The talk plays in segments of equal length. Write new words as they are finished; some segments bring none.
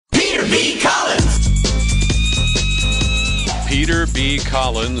B. Collins. Peter B.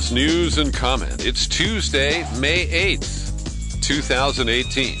 Collins, news and comment. It's Tuesday, May 8th,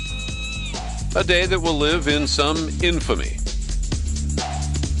 2018. A day that will live in some infamy.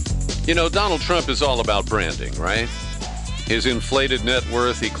 You know, Donald Trump is all about branding, right? His inflated net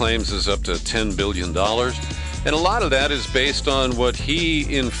worth, he claims, is up to $10 billion. And a lot of that is based on what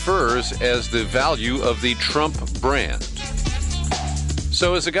he infers as the value of the Trump brand.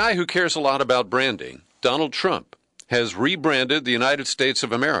 So as a guy who cares a lot about branding, Donald Trump has rebranded the United States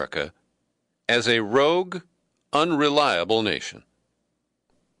of America as a rogue, unreliable nation.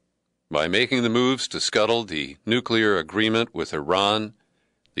 By making the moves to scuttle the nuclear agreement with Iran,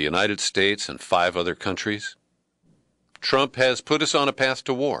 the United States, and 5 other countries, Trump has put us on a path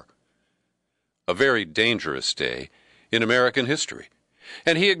to war. A very dangerous day in American history.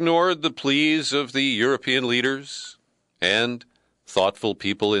 And he ignored the pleas of the European leaders and thoughtful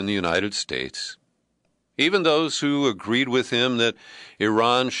people in the United States, even those who agreed with him that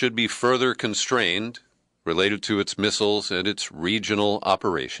Iran should be further constrained related to its missiles and its regional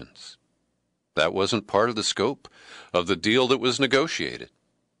operations. That wasn't part of the scope of the deal that was negotiated.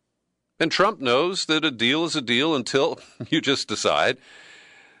 And Trump knows that a deal is a deal until you just decide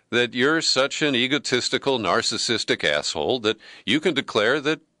that you're such an egotistical, narcissistic asshole that you can declare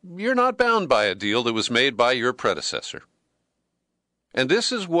that you're not bound by a deal that was made by your predecessor. And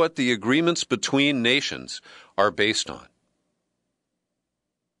this is what the agreements between nations are based on: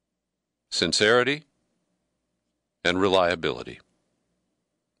 sincerity and reliability.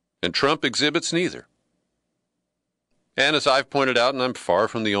 And Trump exhibits neither. And as I've pointed out, and I'm far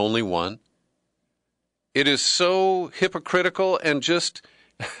from the only one, it is so hypocritical and just,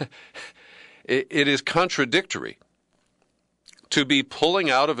 it is contradictory to be pulling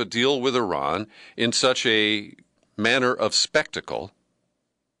out of a deal with Iran in such a manner of spectacle.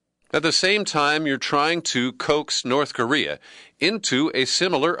 At the same time, you're trying to coax North Korea into a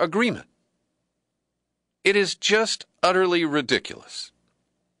similar agreement. It is just utterly ridiculous.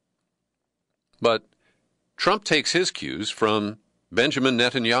 But Trump takes his cues from Benjamin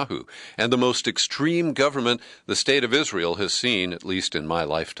Netanyahu and the most extreme government the state of Israel has seen, at least in my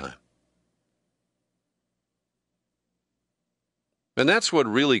lifetime. And that's what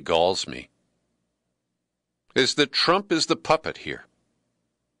really galls me, is that Trump is the puppet here.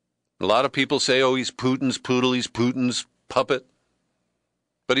 A lot of people say, oh, he's Putin's poodle, he's Putin's puppet.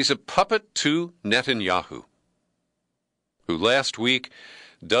 But he's a puppet to Netanyahu, who last week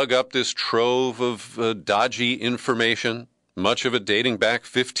dug up this trove of dodgy information, much of it dating back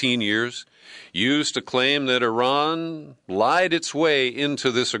 15 years, used to claim that Iran lied its way into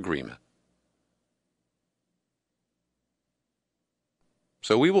this agreement.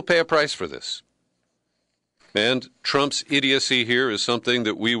 So we will pay a price for this. And Trump's idiocy here is something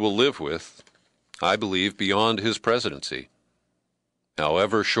that we will live with, I believe, beyond his presidency,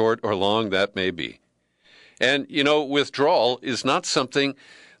 however short or long that may be. And, you know, withdrawal is not something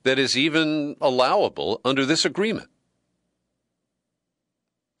that is even allowable under this agreement.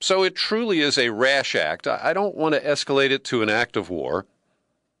 So it truly is a rash act. I don't want to escalate it to an act of war,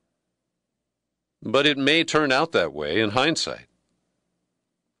 but it may turn out that way in hindsight.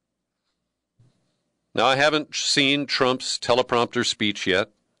 Now, I haven't seen Trump's teleprompter speech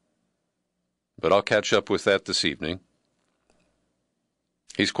yet, but I'll catch up with that this evening.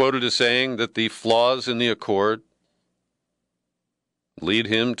 He's quoted as saying that the flaws in the accord lead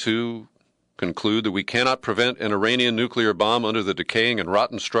him to conclude that we cannot prevent an Iranian nuclear bomb under the decaying and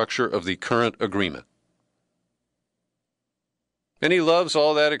rotten structure of the current agreement. And he loves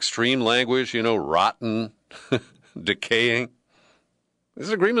all that extreme language, you know, rotten, decaying. This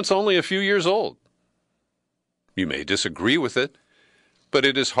agreement's only a few years old. You may disagree with it, but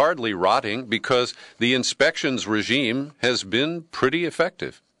it is hardly rotting because the inspections regime has been pretty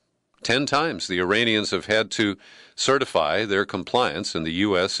effective. 10 times the Iranians have had to certify their compliance, and the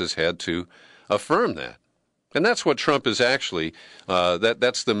U.S. has had to affirm that. And that's what Trump is actually,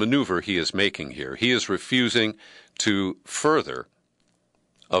 that's the maneuver he is making here. He is refusing to further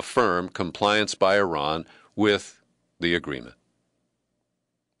affirm compliance by Iran with the agreement.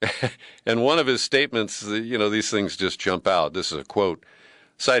 And one of his statements, you know, these things just jump out. This is a quote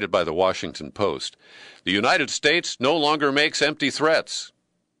cited by the Washington Post. The United States no longer makes empty threats.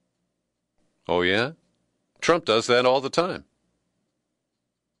 Oh, yeah? Trump does that all the time.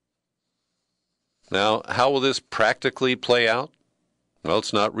 Now, how will this practically play out? Well,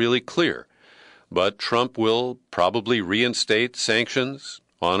 it's not really clear, but Trump will probably reinstate sanctions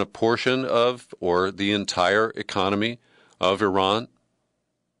on a portion of or the entire economy of Iran.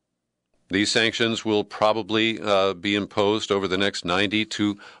 These sanctions will probably be imposed over the next 90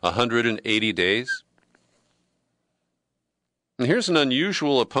 to 180 days. And here's an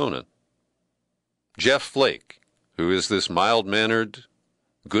unusual opponent, Jeff Flake, who is this mild-mannered,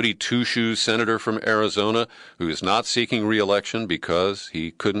 goody two-shoes senator from Arizona who is not seeking re-election because he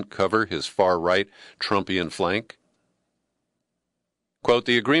couldn't cover his far-right Trumpian flank. Quote,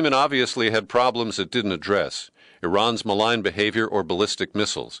 the agreement obviously had problems it didn't address, Iran's malign behavior or ballistic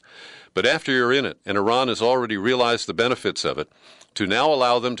missiles. But after you're in it, and Iran has already realized the benefits of it, to now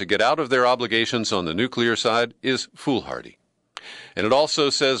allow them to get out of their obligations on the nuclear side is foolhardy. And it also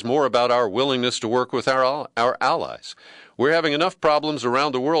says more about our willingness to work with our allies. We're having enough problems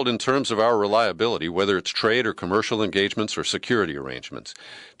around the world in terms of our reliability, whether it's trade or commercial engagements or security arrangements.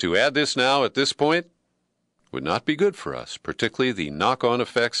 To add this now at this point would not be good for us, particularly the knock-on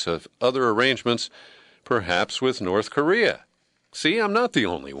effects of other arrangements, perhaps with North Korea. See, I'm not the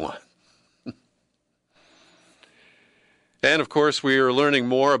only one. And, of course, we are learning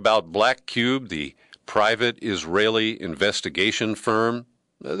more about Black Cube, the private Israeli investigation firm.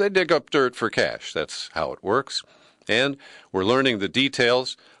 They dig up dirt for cash. That's how it works. And we're learning the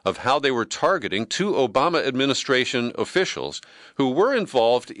details of how they were targeting two Obama administration officials who were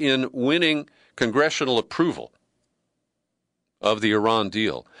involved in winning congressional approval of the Iran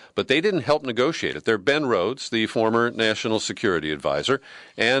deal. But they didn't help negotiate it. They're Ben Rhodes, the former national security advisor,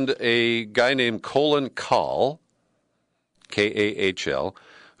 and a guy named Colin Kahl, K-A-H-L,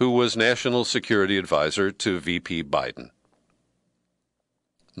 who was national security advisor to VP Biden.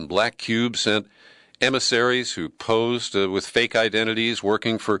 Black Cube sent emissaries who posed with fake identities,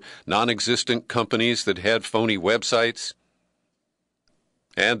 working for non-existent companies that had phony websites.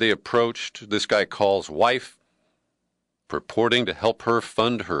 And they approached this guy Kahl's wife, purporting to help her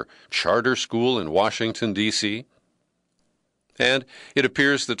fund her charter school in Washington, D.C. And it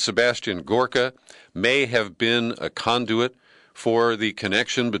appears that Sebastian Gorka may have been a conduit for the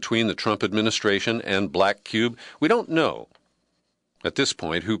connection between the Trump administration and Black Cube. We don't know at this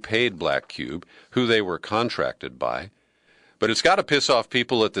point who paid Black Cube, who they were contracted by. But it's got to piss off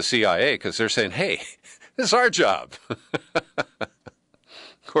people at the CIA because they're saying, hey, this is our job.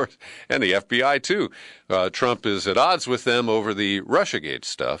 Of course, and the FBI, too. Trump is at odds with them over the Russiagate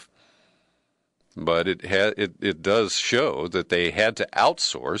stuff. But it does show that they had to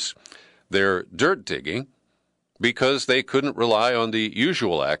outsource their dirt digging because they couldn't rely on the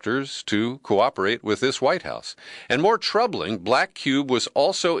usual actors to cooperate with this White House. And more troubling, Black Cube was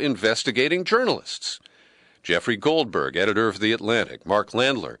also investigating journalists. Jeffrey Goldberg, editor of The Atlantic, Mark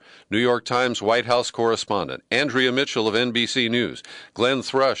Landler, New York Times White House correspondent, Andrea Mitchell of NBC News, Glenn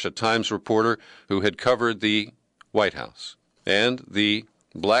Thrush, a Times reporter who had covered the White House. And the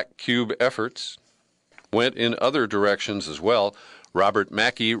Black Cube efforts went in other directions as well. Robert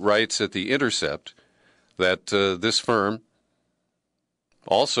Mackey writes at The Intercept that this firm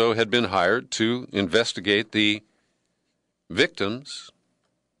also had been hired to investigate the victims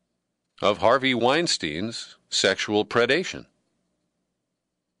of Harvey Weinstein's sexual predation.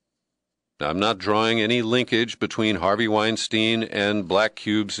 Now, I'm not drawing any linkage between Harvey Weinstein and Black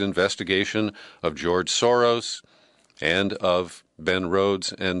Cube's investigation of George Soros and of Ben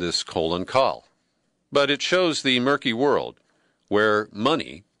Rhodes and this Colin Kahl. But it shows the murky world where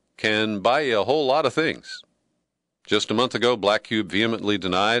money can buy you a whole lot of things. Just a month ago, Black Cube vehemently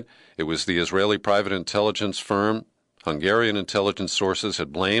denied it was the Israeli private intelligence firm Hungarian intelligence sources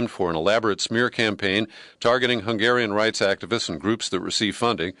had blamed for an elaborate smear campaign targeting Hungarian rights activists and groups that receive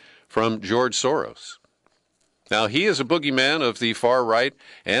funding from George Soros. Now, he is a boogeyman of the far right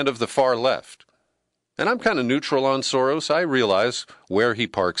and of the far left. And I'm kind of neutral on Soros. I realize where he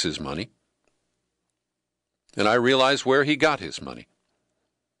parks his money. And I realize where he got his money.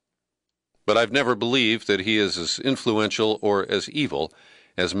 But I've never believed that he is as influential or as evil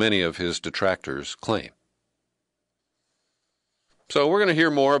as many of his detractors claim. So we're going to hear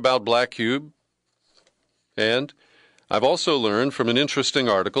more about Black Cube. And I've also learned from an interesting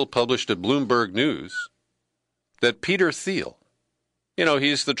article published at Bloomberg News that Peter Thiel,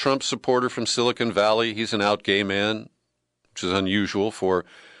 he's the Trump supporter from Silicon Valley. He's an out gay man, which is unusual for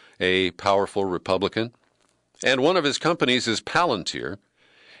a powerful Republican. And one of his companies is Palantir.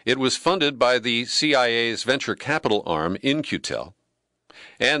 It was funded by the CIA's venture capital arm, In-Q-Tel,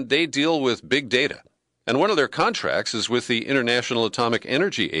 and they deal with big data. And one of their contracts is with the International Atomic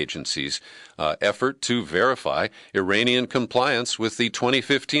Energy Agency's effort to verify Iranian compliance with the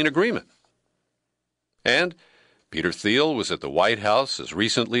 2015 agreement. And Peter Thiel was at the White House as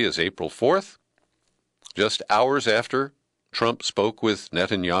recently as April 4th, just hours after Trump spoke with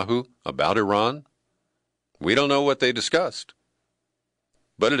Netanyahu about Iran. We don't know what they discussed.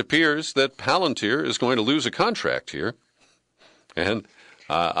 But it appears that Palantir is going to lose a contract here, and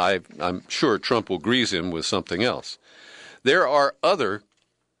I'm sure Trump will grease him with something else. There are other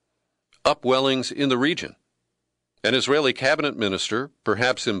upwellings in the region. An Israeli cabinet minister,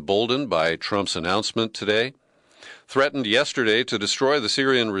 perhaps emboldened by Trump's announcement today, threatened yesterday to destroy the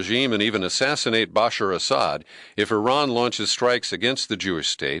Syrian regime and even assassinate Bashar Assad if Iran launches strikes against the Jewish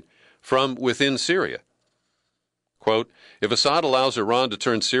state from within Syria. Quote, if Assad allows Iran to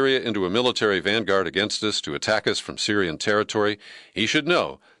turn Syria into a military vanguard against us to attack us from Syrian territory, he should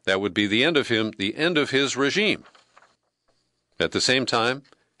know that would be the end of him, the end of his regime. At the same time,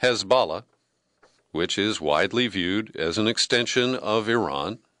 Hezbollah, which is widely viewed as an extension of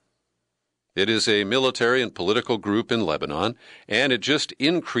Iran, it is a military and political group in Lebanon, and it just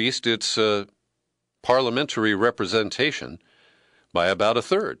increased its parliamentary representation by about a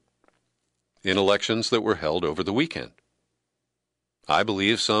third in elections that were held over the weekend. I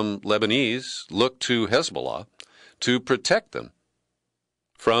believe some Lebanese look to Hezbollah to protect them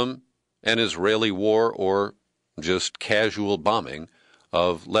from an Israeli war or just casual bombing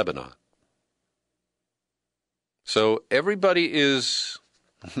of Lebanon. So everybody is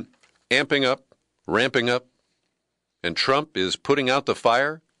amping up, ramping up, and Trump is putting out the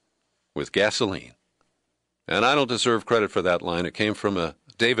fire with gasoline. And I don't deserve credit for that line. It came from a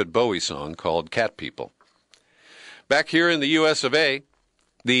David Bowie song called Cat People. Back here in the U.S. of A.,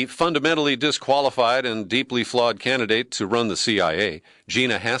 the fundamentally disqualified and deeply flawed candidate to run the CIA,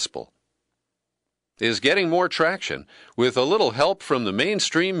 Gina Haspel, is getting more traction with a little help from the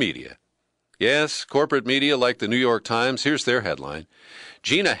mainstream media. Yes, corporate media like the New York Times, here's their headline.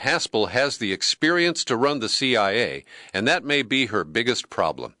 Gina Haspel has the experience to run the CIA, and that may be her biggest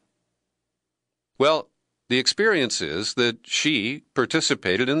problem. Well, the experience is that she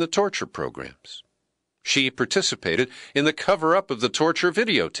participated in the torture programs. She participated in the cover-up of the torture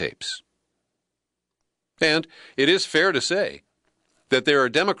videotapes. And it is fair to say that there are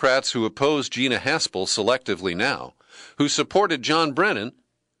Democrats who oppose Gina Haspel selectively now, who supported John Brennan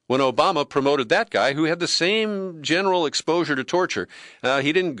when Obama promoted that guy who had the same general exposure to torture.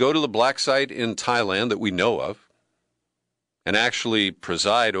 He didn't go to the black site in Thailand that we know of and actually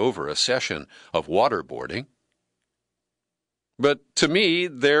preside over a session of waterboarding. But to me,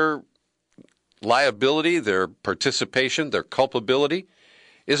 their liability, their participation, their culpability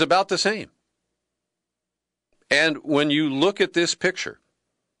is about the same. And when you look at this picture,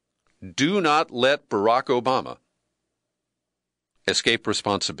 do not let Barack Obama escape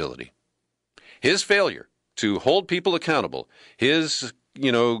responsibility. His failure to hold people accountable, his,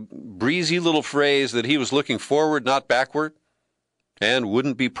 breezy little phrase that he was looking forward, not backward, and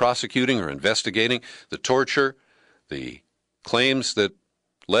wouldn't be prosecuting or investigating the torture, the claims that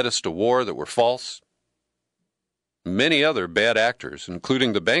led us to war that were false, many other bad actors,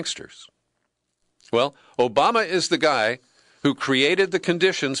 including the banksters. Well, Obama is the guy who created the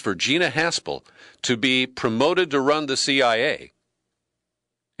conditions for Gina Haspel to be promoted to run the CIA,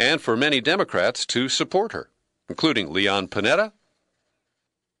 and for many Democrats to support her, including Leon Panetta,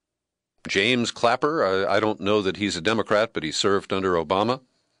 James Clapper. I don't know that he's a Democrat, but he served under Obama.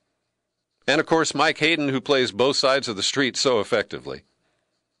 And, of course, Mike Hayden, who plays both sides of the street so effectively.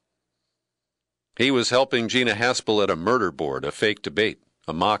 He was helping Gina Haspel at a murder board, a fake debate,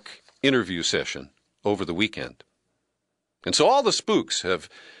 a mock interview session over the weekend. And so all the spooks have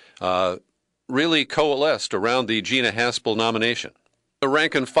really coalesced around the Gina Haspel nomination. The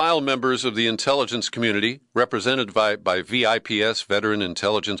rank-and-file members of the intelligence community, represented by VIPS, Veteran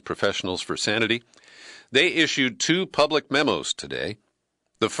Intelligence Professionals for Sanity, they issued 2 public memos today.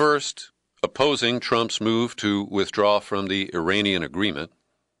 The first, opposing Trump's move to withdraw from the Iranian agreement,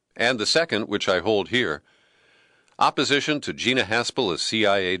 and the second, which I hold here, opposition to Gina Haspel as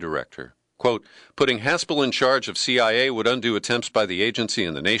CIA director. Quote, putting Haspel in charge of CIA would undo attempts by the agency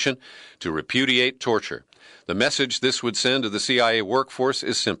and the nation to repudiate torture. The message this would send to the CIA workforce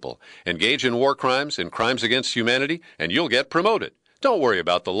is simple. Engage in war crimes and crimes against humanity, and you'll get promoted. Don't worry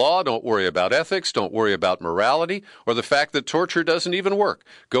about the law, don't worry about ethics, don't worry about morality, or the fact that torture doesn't even work.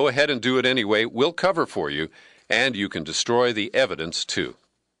 Go ahead and do it anyway. We'll cover for you, and you can destroy the evidence too.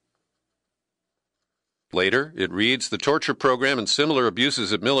 Later, it reads, the torture program and similar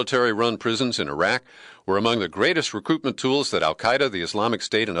abuses at military-run prisons in Iraq were among the greatest recruitment tools that al-Qaeda, the Islamic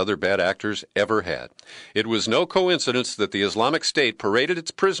State, and other bad actors ever had. It was no coincidence that the Islamic State paraded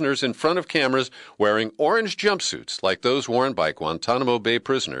its prisoners in front of cameras wearing orange jumpsuits like those worn by Guantanamo Bay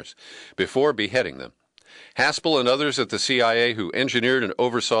prisoners before beheading them. Haspel and others at the CIA who engineered and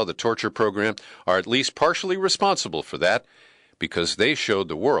oversaw the torture program are at least partially responsible for that because they showed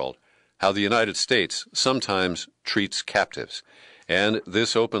the world how the United States sometimes treats captives. And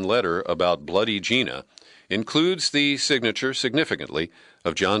this open letter about Bloody Gina includes the signature, significantly,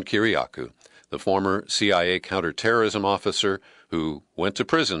 of John Kiriakou, the former CIA counterterrorism officer who went to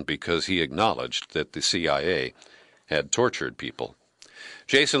prison because he acknowledged that the CIA had tortured people.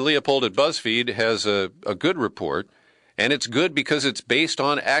 Jason Leopold at BuzzFeed has a good report, and it's good because it's based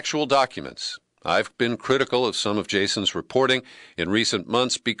on actual documents. I've been critical of some of Jason's reporting in recent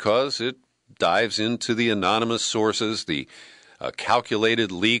months because it dives into the anonymous sources, the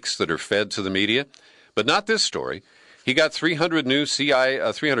calculated leaks that are fed to the media, but not this story. He got 300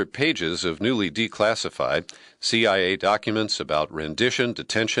 pages of newly declassified CIA documents about rendition,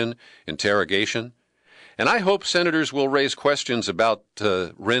 detention, interrogation. And I hope senators will raise questions about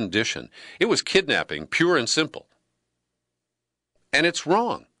rendition. It was kidnapping, pure and simple. And it's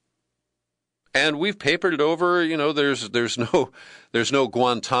wrong. And we've papered it over. There's no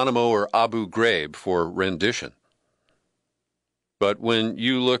Guantanamo or Abu Ghraib for rendition. But when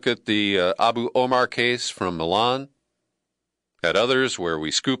you look at the Abu Omar case from Milan, at others where we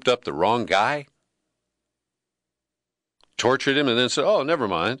scooped up the wrong guy, tortured him, and then said, oh, never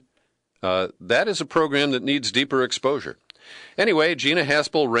mind, that is a program that needs deeper exposure. Anyway, Gina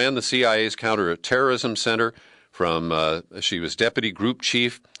Haspel ran the CIA's Counterterrorism Center she was deputy group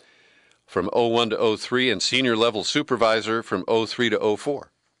chief from 01 to 03 and senior level supervisor from 03 to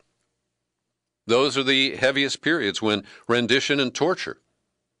 04. Those are the heaviest periods when rendition and torture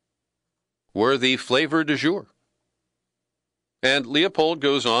were the flavor du jour. And Leopold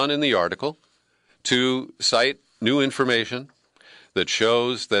goes on in the article to cite new information that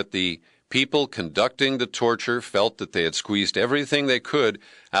shows that the people conducting the torture felt that they had squeezed everything they could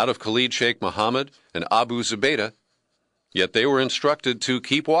out of Khalid Sheikh Mohammed and Abu Zubaydah, yet they were instructed to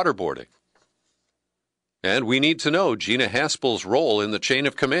keep waterboarding. And we need to know Gina Haspel's role in the chain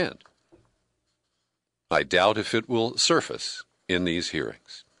of command. I doubt if it will surface in these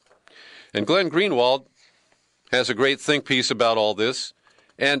hearings. And Glenn Greenwald has a great think piece about all this,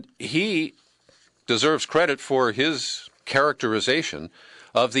 and he deserves credit for his characterization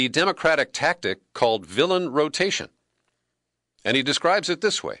of the Democratic tactic called villain rotation. And he describes it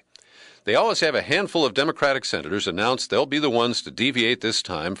this way. They always have a handful of Democratic senators announce they'll be the ones to deviate this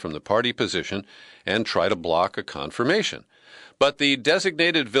time from the party position and try to block a confirmation. But the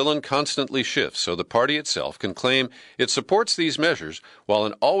designated villain constantly shifts, so the party itself can claim it supports these measures while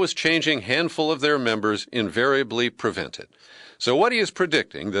an always changing handful of their members invariably prevent it. So what he is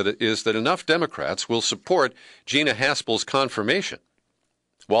predicting is that enough Democrats will support Gina Haspel's confirmation,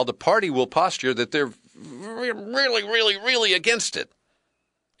 while the party will posture that they're really against it.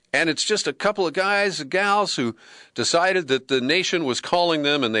 And it's just a couple of guys and gals who decided that the nation was calling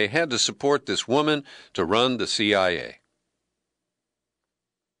them and they had to support this woman to run the CIA.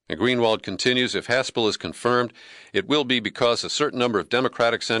 And Greenwald continues, if Haspel is confirmed, it will be because a certain number of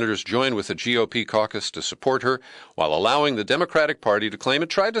Democratic senators joined with the GOP caucus to support her, while allowing the Democratic Party to claim it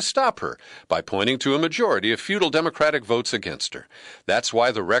tried to stop her by pointing to a majority of futile Democratic votes against her. That's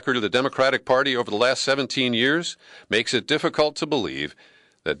why the record of the Democratic Party over the last 17 years makes it difficult to believe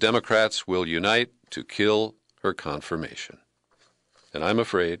that Democrats will unite to kill her confirmation. And I'm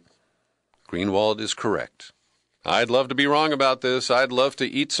afraid Greenwald is correct. I'd love to be wrong about this. I'd love to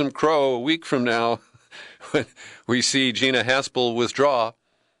eat some crow a week from now when we see Gina Haspel withdraw.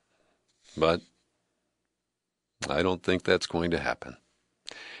 But I don't think that's going to happen.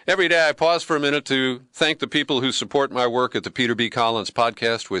 Every day I pause for a minute to thank the people who support my work at the Peter B. Collins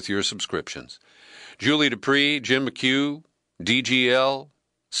Podcast with your subscriptions. Julie Dupree, Jim McHugh, DGL,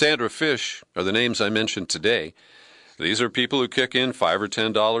 Sandra Fish are the names I mentioned today. These are people who kick in $5 or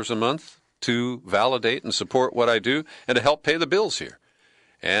 $10 a month to validate and support what I do and to help pay the bills here.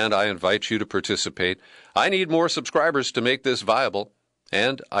 And I invite you to participate. I need more subscribers to make this viable,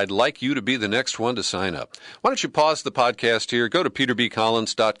 and I'd like you to be the next one to sign up. Why don't you pause the podcast here, go to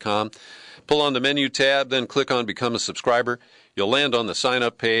peterbcollins.com, pull on the menu tab, then click on Become a Subscriber. You'll land on the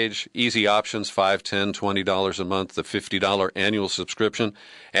sign-up page, easy options, $5, $10, $20 a month, the $50 annual subscription.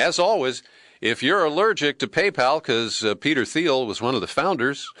 As always, if you're allergic to PayPal, because Peter Thiel was one of the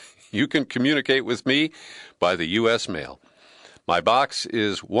founders, you can communicate with me by the U.S. mail. My box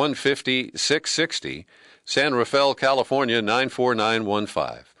is 150-660, San Rafael, California,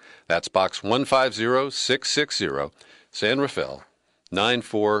 94915. That's box 150-660, San Rafael,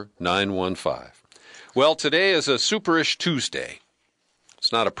 94915. Well, today is a superish Tuesday.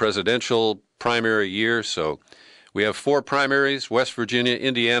 It's not a presidential primary year, so we have 4 primaries: West Virginia,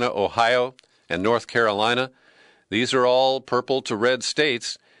 Indiana, Ohio, and North Carolina. These are all purple to red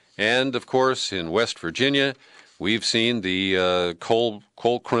states. And, of course, in West Virginia, we've seen the coal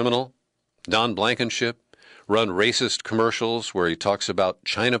criminal, Don Blankenship, run racist commercials where he talks about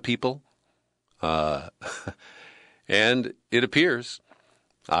China people. And it appears,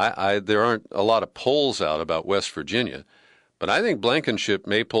 there aren't a lot of polls out about West Virginia, but I think Blankenship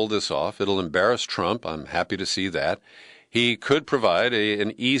may pull this off. It'll embarrass Trump. I'm happy to see that. He could provide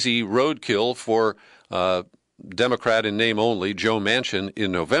an easy roadkill for Democrat in name only Joe Manchin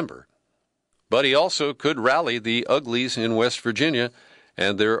in November. But he also could rally the uglies in West Virginia,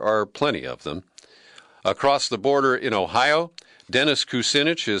 and there are plenty of them. Across the border in Ohio, Dennis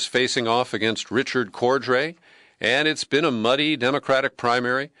Kucinich is facing off against Richard Cordray, and it's been a muddy Democratic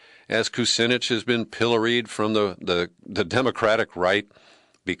primary as Kucinich has been pilloried from the Democratic right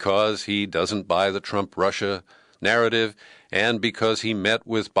because he doesn't buy the Trump-Russia narrative and because he met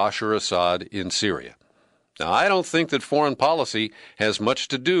with Bashar Assad in Syria. Now, I don't think that foreign policy has much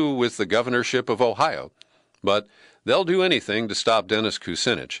to do with the governorship of Ohio, but they'll do anything to stop Dennis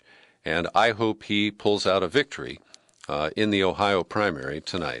Kucinich, and I hope he pulls out a victory in the Ohio primary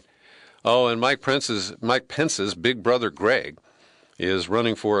tonight. Oh, and Mike Pence's big brother Greg is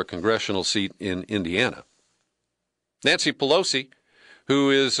running for a congressional seat in Indiana. Nancy Pelosi, who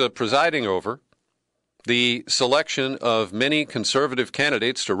is presiding over the selection of many conservative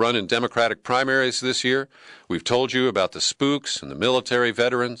candidates to run in Democratic primaries this year. We've told you about the spooks and the military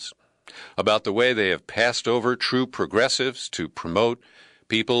veterans, about the way they have passed over true progressives to promote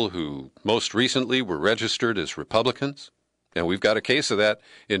people who most recently were registered as Republicans. And we've got a case of that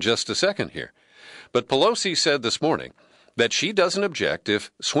in just a second here. But Pelosi said this morning that she doesn't object if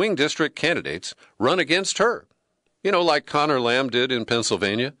swing district candidates run against her, like Connor Lamb did in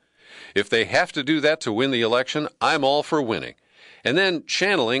Pennsylvania. If they have to do that to win the election, I'm all for winning. And then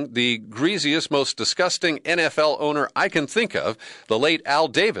channeling the greasiest, most disgusting NFL owner I can think of, the late Al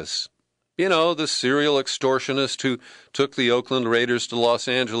Davis, the serial extortionist who took the Oakland Raiders to Los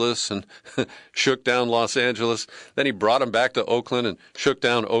Angeles and shook down Los Angeles. Then he brought them back to Oakland and shook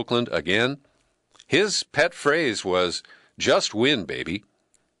down Oakland again. His pet phrase was, "Just win, baby."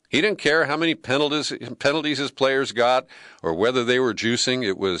 He didn't care how many penalties his players got or whether they were juicing.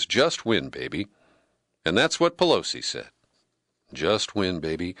 It was just win, baby. And that's what Pelosi said. Just win,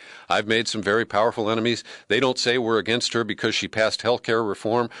 baby. I've made some very powerful enemies. They don't say we're against her because she passed health care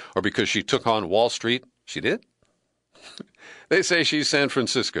reform or because she took on Wall Street. She did? They say she's San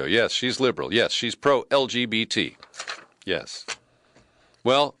Francisco. Yes, she's liberal. Yes, she's pro-LGBT. Yes.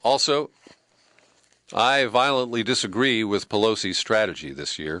 Well, also, I violently disagree with Pelosi's strategy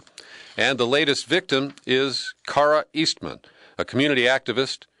this year. And the latest victim is Cara Eastman, a community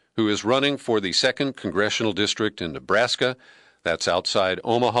activist who is running for the 2nd Congressional District in Nebraska. That's outside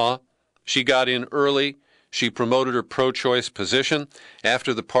Omaha. She got in early. She promoted her pro-choice position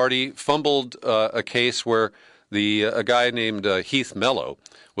after the party fumbled a case where a guy named Heath Mello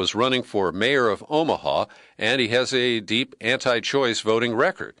was running for mayor of Omaha, and he has a deep anti-choice voting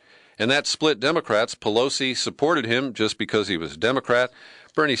record. And that split Democrats. Pelosi supported him just because he was a Democrat.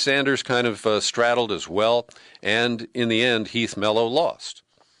 Bernie Sanders kind of straddled as well, and in the end, Heath Mello lost.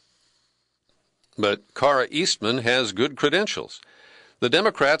 But Cara Eastman has good credentials. The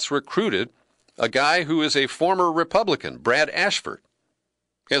Democrats recruited a guy who is a former Republican, Brad Ashford.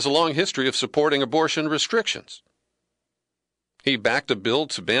 He has a long history of supporting abortion restrictions. He backed a bill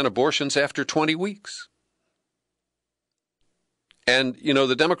to ban abortions after 20 weeks. And,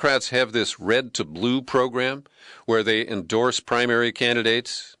 the Democrats have this red to blue program where they endorse primary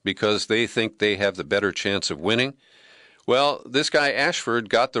candidates because they think they have the better chance of winning. Well, this guy Ashford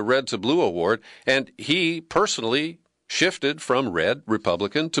got the red to blue award, and he personally shifted from red,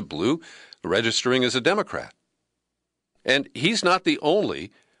 Republican, to blue, registering as a Democrat. And he's not the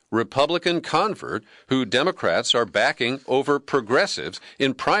only Republican convert who Democrats are backing over progressives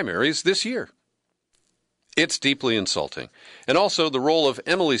in primaries this year. It's deeply insulting. And also the role of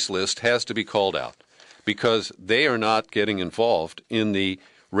Emily's List has to be called out because they are not getting involved in the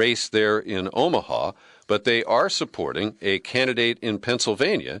race there in Omaha, but they are supporting a candidate in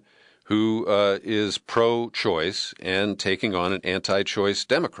Pennsylvania who is pro-choice and taking on an anti-choice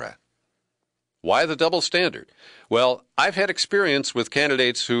Democrat. Why the double standard? Well, I've had experience with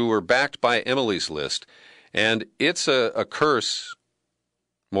candidates who were backed by Emily's List, and it's a curse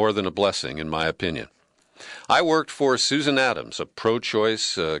more than a blessing, in my opinion. I worked for Susan Adams, a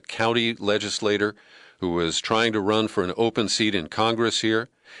pro-choice county legislator who was trying to run for an open seat in Congress here.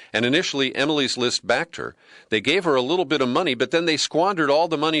 And initially, Emily's List backed her. They gave her a little bit of money, but then they squandered all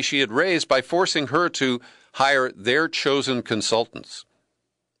the money she had raised by forcing her to hire their chosen consultants.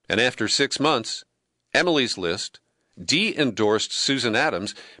 And after 6 months, Emily's List de-endorsed Susan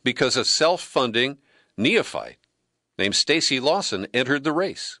Adams because a self-funding neophyte named Stacey Lawson entered the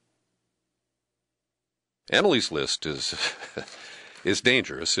race. Emily's list is is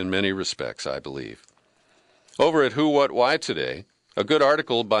dangerous in many respects, I believe. Over at Who, What, Why today, a good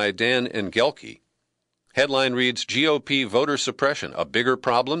article by Dan Engelke. Headline reads, GOP voter suppression, a bigger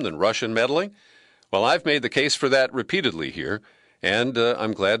problem than Russian meddling? Well, I've made the case for that repeatedly here, and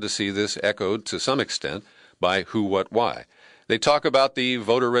I'm glad to see this echoed to some extent by Who, What, Why. They talk about the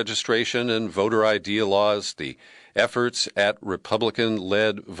voter registration and voter ID laws, the efforts at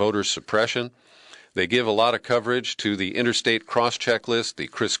Republican-led voter suppression. They give a lot of coverage to the interstate cross-check list, the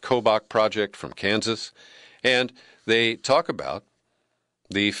Chris Kobach project from Kansas, and they talk about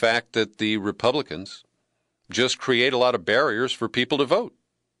the fact that the Republicans just create a lot of barriers for people to vote.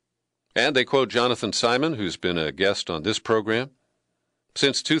 And they quote Jonathan Simon, who's been a guest on this program.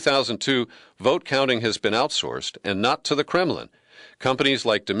 Since 2002, vote counting has been outsourced and not to the Kremlin. Companies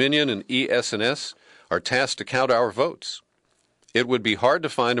like Dominion and ES&S are tasked to count our votes. It would be hard to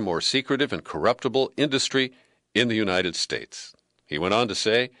find a more secretive and corruptible industry in the United States. He went on to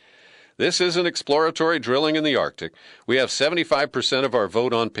say, this isn't exploratory drilling in the Arctic. We have 75% of our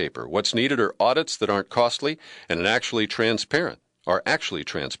vote on paper. What's needed are audits that aren't costly and actually transparent.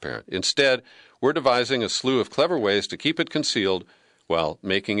 Instead, we're devising a slew of clever ways to keep it concealed while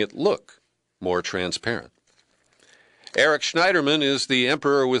making it look more transparent. Eric Schneiderman is the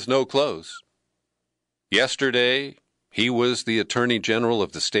emperor with no clothes. Yesterday, he was the Attorney General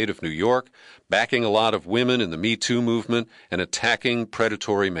of the state of New York, backing a lot of women in the Me Too movement and attacking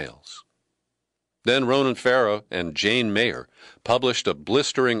predatory males. Then Ronan Farrow and Jane Mayer published a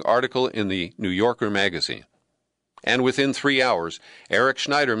blistering article in the New Yorker magazine. And within 3 hours, Eric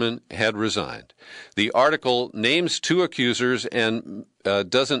Schneiderman had resigned. The article names 2 accusers and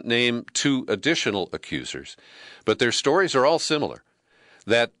doesn't name 2 additional accusers. But their stories are all similar.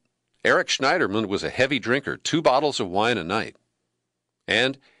 That Eric Schneiderman was a heavy drinker, 2 bottles of wine a night.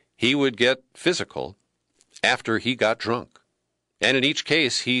 And he would get physical after he got drunk. And in each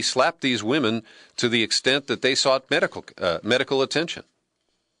case, he slapped these women to the extent that they sought medical attention.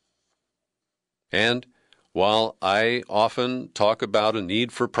 And while I often talk about a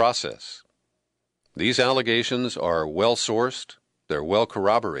need for process, these allegations are well-sourced, they're well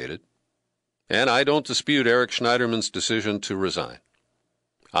corroborated, and I don't dispute Eric Schneiderman's decision to resign.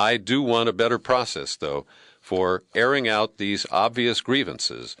 I do want a better process, though, for airing out these obvious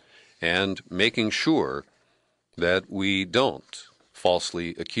grievances and making sure that we don't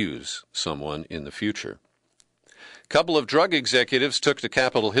falsely accuse someone in the future. A couple of drug executives took to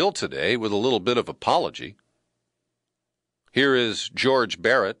Capitol Hill today with a little bit of apology. Here is George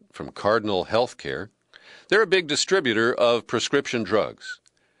Barrett from Cardinal Healthcare. They're a big distributor of prescription drugs.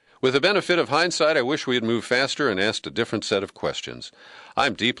 With the benefit of hindsight, I wish we had moved faster and asked a different set of questions.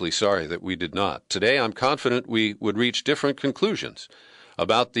 I'm deeply sorry that we did not. Today, I'm confident we would reach different conclusions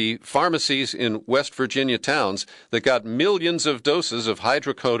about the pharmacies in West Virginia towns that got millions of doses of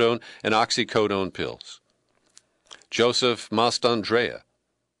hydrocodone and oxycodone pills. Joseph Mastandrea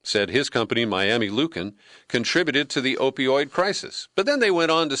said his company, Miami Lucan, contributed to the opioid crisis. But then they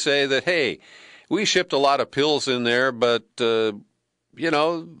went on to say that, hey, we shipped a lot of pills in there, but,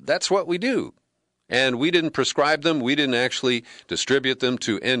 that's what we do. And we didn't prescribe them. We didn't actually distribute them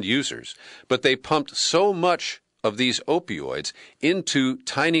to end users. But they pumped so much of these opioids into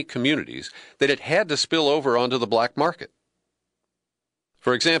tiny communities that it had to spill over onto the black market.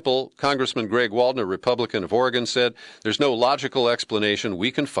 For example, Congressman Greg Waldner, Republican of Oregon, said there's no logical explanation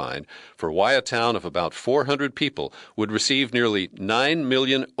we can find for why a town of about 400 people would receive nearly 9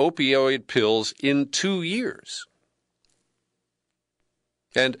 million opioid pills in 2 years.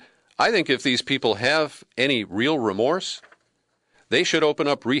 And I think if these people have any real remorse, they should open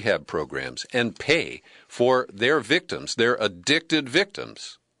up rehab programs and pay for their victims, their addicted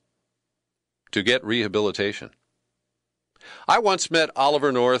victims, to get rehabilitation. I once met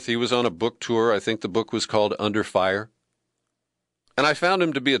Oliver North. He was on a book tour. I think the book was called Under Fire. And I found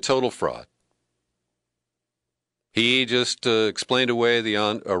him to be a total fraud. He just explained away the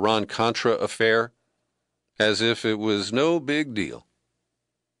Iran-Contra affair as if it was no big deal.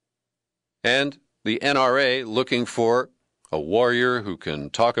 And the NRA, looking for a warrior who can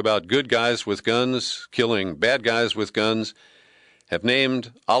talk about good guys with guns, killing bad guys with guns, have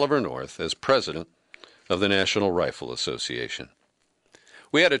named Oliver North as president of the National Rifle Association.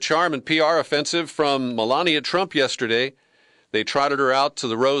 We had a charm and PR offensive from Melania Trump yesterday. They trotted her out to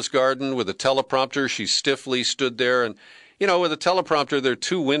the Rose Garden with a teleprompter. She stiffly stood there. And, with a teleprompter, there are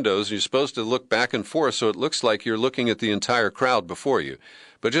 2 windows, and you're supposed to look back and forth so it looks like you're looking at the entire crowd before you.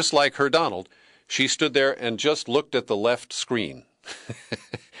 But just like her Donald, she stood there and just looked at the left screen.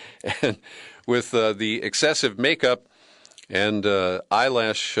 And with the excessive makeup and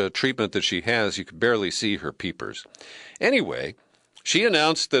eyelash treatment that she has, you can barely see her peepers. Anyway, she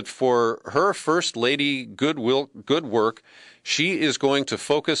announced that for her First Lady good work, she is going to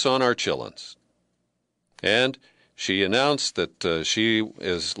focus on our chillins. And she announced that she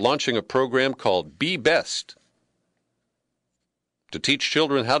is launching a program called Be Best to teach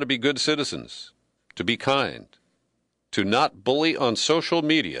children how to be good citizens, to be kind, to not bully on social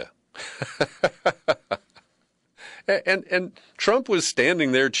media. And Trump was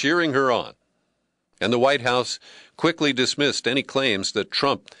standing there cheering her on. And the White House quickly dismissed any claims that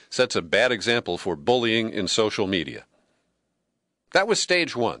Trump sets a bad example for bullying in social media. That was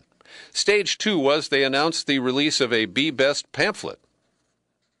stage one. Stage two was they announced the release of a Be Best pamphlet.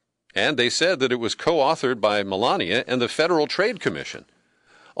 And they said that it was co-authored by Melania and the Federal Trade Commission.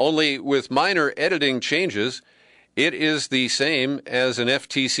 Only with minor editing changes, it is the same as an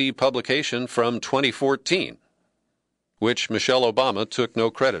FTC publication from 2014, which Michelle Obama took no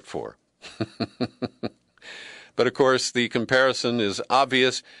credit for. But of course, the comparison is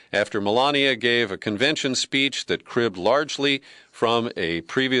obvious after Melania gave a convention speech that cribbed largely from a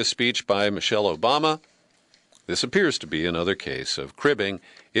previous speech by Michelle Obama. This appears to be another case of cribbing,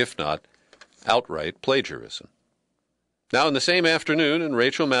 if not outright plagiarism. Now, in the same afternoon, and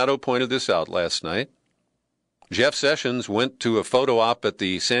Rachel Maddow pointed this out last night, Jeff Sessions went to a photo op at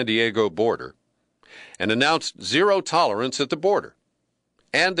the San Diego border and announced zero tolerance at the border.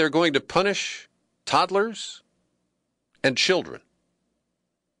 And they're going to punish toddlers and children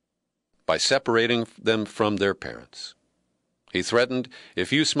by separating them from their parents. He threatened,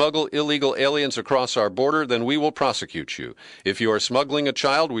 if you smuggle illegal aliens across our border, then we will prosecute you. If you are smuggling a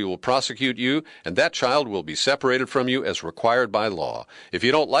child, we will prosecute you, and that child will be separated from you as required by law. If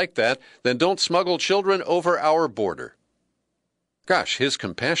you don't like that, then don't smuggle children over our border. Gosh, his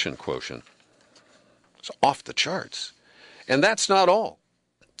compassion quotient is off the charts. And that's not all.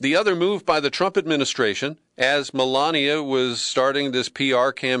 The other move by the Trump administration, as Melania was starting this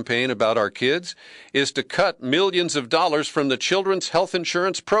PR campaign about our kids, is to cut millions of dollars from the Children's Health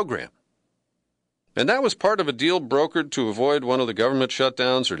Insurance Program. And that was part of a deal brokered to avoid one of the government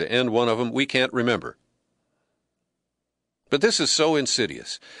shutdowns or to end one of them. We can't remember. But this is so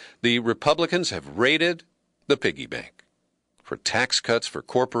insidious. The Republicans have raided the piggy bank for tax cuts for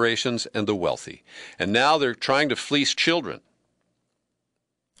corporations and the wealthy. And now they're trying to fleece children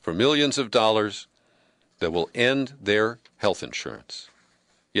for millions of dollars that will end their health insurance.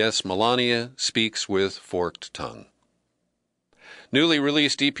 Yes, Melania speaks with forked tongue. Newly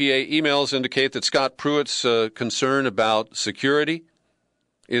released EPA emails indicate that Scott Pruitt's concern about security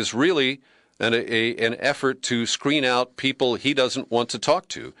is really an effort to screen out people he doesn't want to talk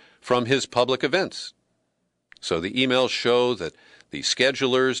to from his public events. So the emails show that the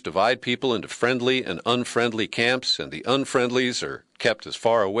schedulers divide people into friendly and unfriendly camps, and the unfriendlies are kept as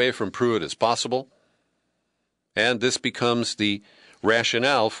far away from Pruitt as possible. And this becomes the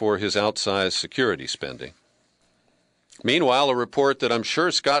rationale for his outsized security spending. Meanwhile, a report that I'm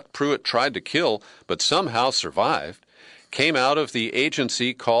sure Scott Pruitt tried to kill but somehow survived came out of the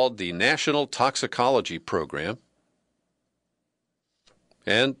agency called the National Toxicology Program.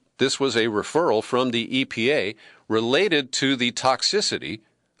 And this was a referral from the EPA related to the toxicity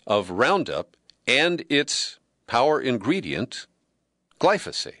of Roundup and its power ingredient,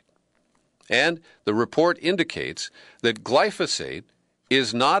 glyphosate. And the report indicates that glyphosate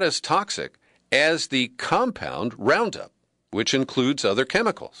is not as toxic as the compound Roundup, which includes other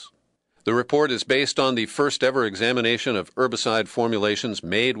chemicals. The report is based on the first ever examination of herbicide formulations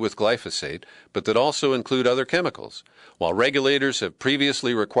made with glyphosate, but that also include other chemicals. While regulators have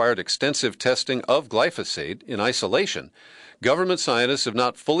previously required extensive testing of glyphosate in isolation, government scientists have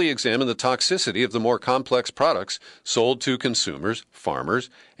not fully examined the toxicity of the more complex products sold to consumers,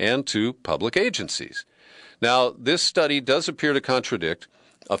 farmers, and to public agencies. Now, this study does appear to contradict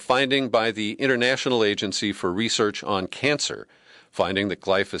a finding by the International Agency for Research on Cancer, finding that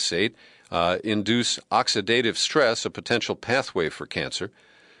glyphosate induce oxidative stress, a potential pathway for cancer.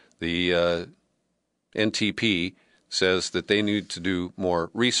 The NTP says that they need to do more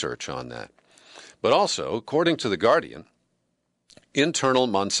research on that. But also, according to The Guardian, internal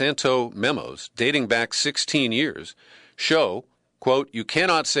Monsanto memos dating back 16 years show, quote, you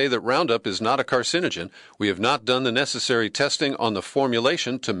cannot say that Roundup is not a carcinogen. We have not done the necessary testing on the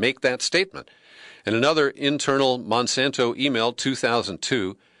formulation to make that statement. And another internal Monsanto email,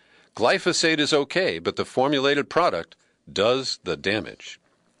 2002, glyphosate is okay, but the formulated product does the damage.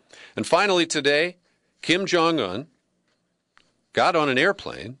 And finally today, Kim Jong-un got on an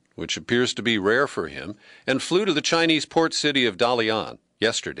airplane, which appears to be rare for him, and flew to the Chinese port city of Dalian.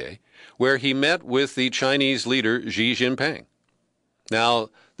 yesterday, where he met with the Chinese leader Xi Jinping. Now,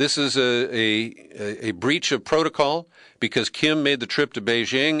 this is a breach of protocol because Kim made the trip to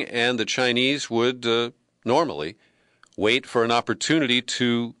Beijing, and the Chinese would normally wait for an opportunity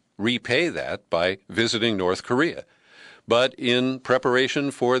to repay that by visiting North Korea. But in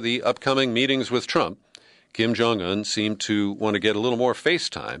preparation for the upcoming meetings with Trump, Kim Jong-un seemed to want to get a little more face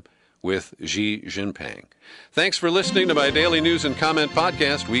time with Xi Jinping. Thanks for listening to my daily news and comment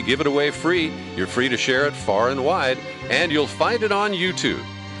podcast. We give it away free. You're free to share it far and wide, and you'll find it on YouTube.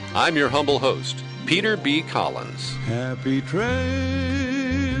 I'm your humble host, Peter B. Collins. Happy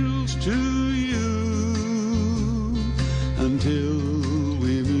trails to you until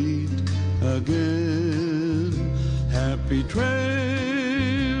we meet again. Happy trails.